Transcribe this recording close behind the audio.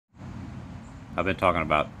I've been talking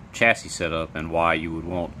about chassis setup and why you would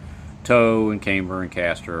want tow and camber and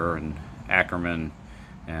caster and Ackerman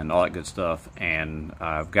and all that good stuff. And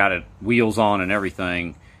I've got it wheels on and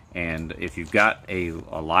everything. And if you've got a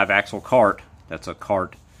live axle cart, that's a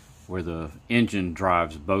cart where the engine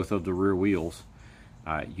drives both of the rear wheels,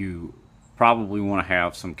 you probably want to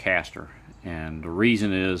have some caster. And the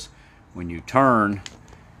reason is, when you turn,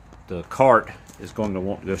 the cart is going to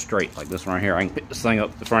want to go straight, like this one right here. I can pick this thing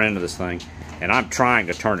up, the front end of this thing, and I'm trying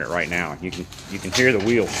to turn it right now. You can hear the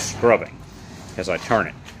wheel scrubbing as I turn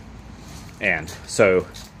it. And so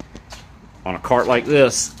on a cart like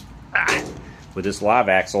this, with this live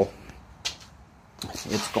axle,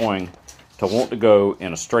 it's going to want to go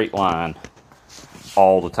in a straight line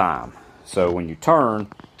all the time. So when you turn,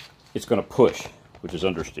 it's going to push, which is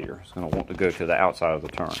understeer. It's going to want to go to the outside of the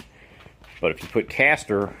turn. But if you put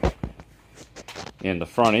caster in the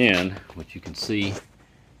front end, which you can see,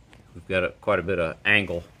 we've got quite a bit of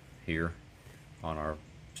angle here on our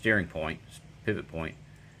steering point, pivot point.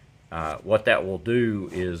 What that will do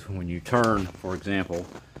is, when you turn, for example,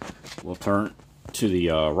 we'll turn to the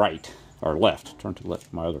right, or left, turn to the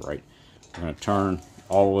left, my other right. We're going to turn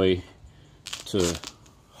all the way to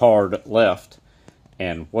hard left,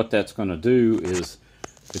 and what that's going to do is,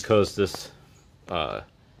 because this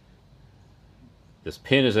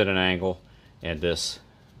pin is at an angle, and this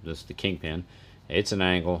the kingpin, it's an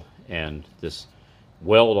angle, and this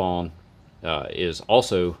weld on is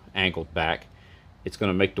also angled back, it's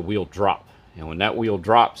going to make the wheel drop. And when that wheel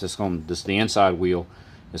drops, the inside wheel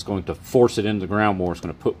is going to force it into the ground more. It's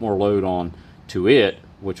going to put more load on to it,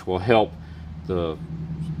 which will help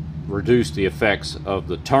reduce the effects of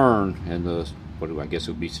the turn and what I guess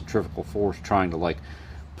would be centrifugal force trying to like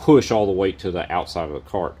push all the weight to the outside of the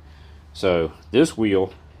cart. So this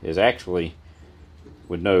wheel is actually,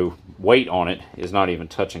 with no weight on it, is not even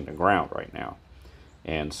touching the ground right now.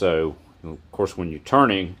 And so, of course, when you're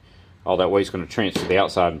turning, all that weight's going to transfer to the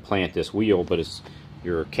outside and plant this wheel, but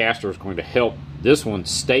your caster is going to help this one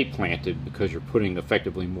stay planted because you're putting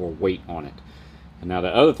effectively more weight on it. And now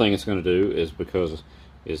the other thing it's going to do is, because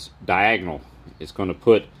it's diagonal, it's going to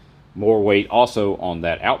put more weight also on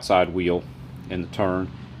that outside wheel in the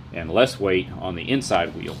turn and less weight on the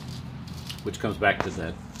inside wheel, which comes back to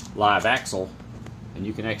that live axle. And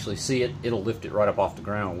you can actually see it, it'll lift it right up off the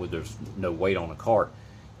ground when there's no weight on the cart.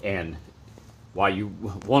 And while you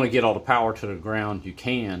want to get all the power to the ground, you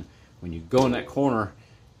can, when you go in that corner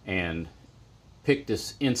and pick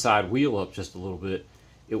this inside wheel up just a little bit,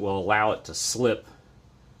 it will allow it to slip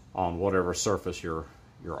on whatever surface you're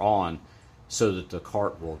on, so that the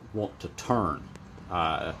cart will want to turn.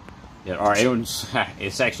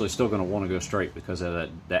 It's actually still going to want to go straight because of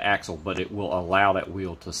the axle, but it will allow that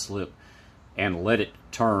wheel to slip and let it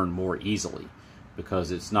turn more easily,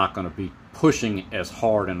 because it's not going to be pushing as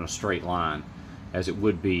hard in a straight line as it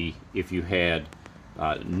would be if you had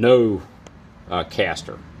no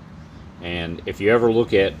caster. And if you ever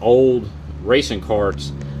look at old racing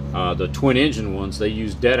carts, the twin engine ones, they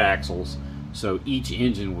use dead axles, so each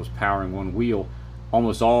engine was powering one wheel.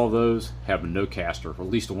 Almost all of those have no caster, or at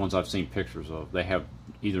least the ones I've seen pictures of. They have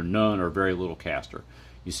either none or very little caster.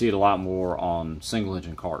 You see it a lot more on single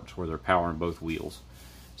engine carts where they're powering both wheels.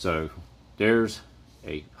 So there's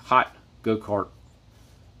a hot go-kart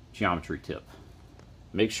geometry tip.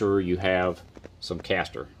 Make sure you have some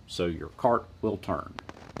caster so your cart will turn.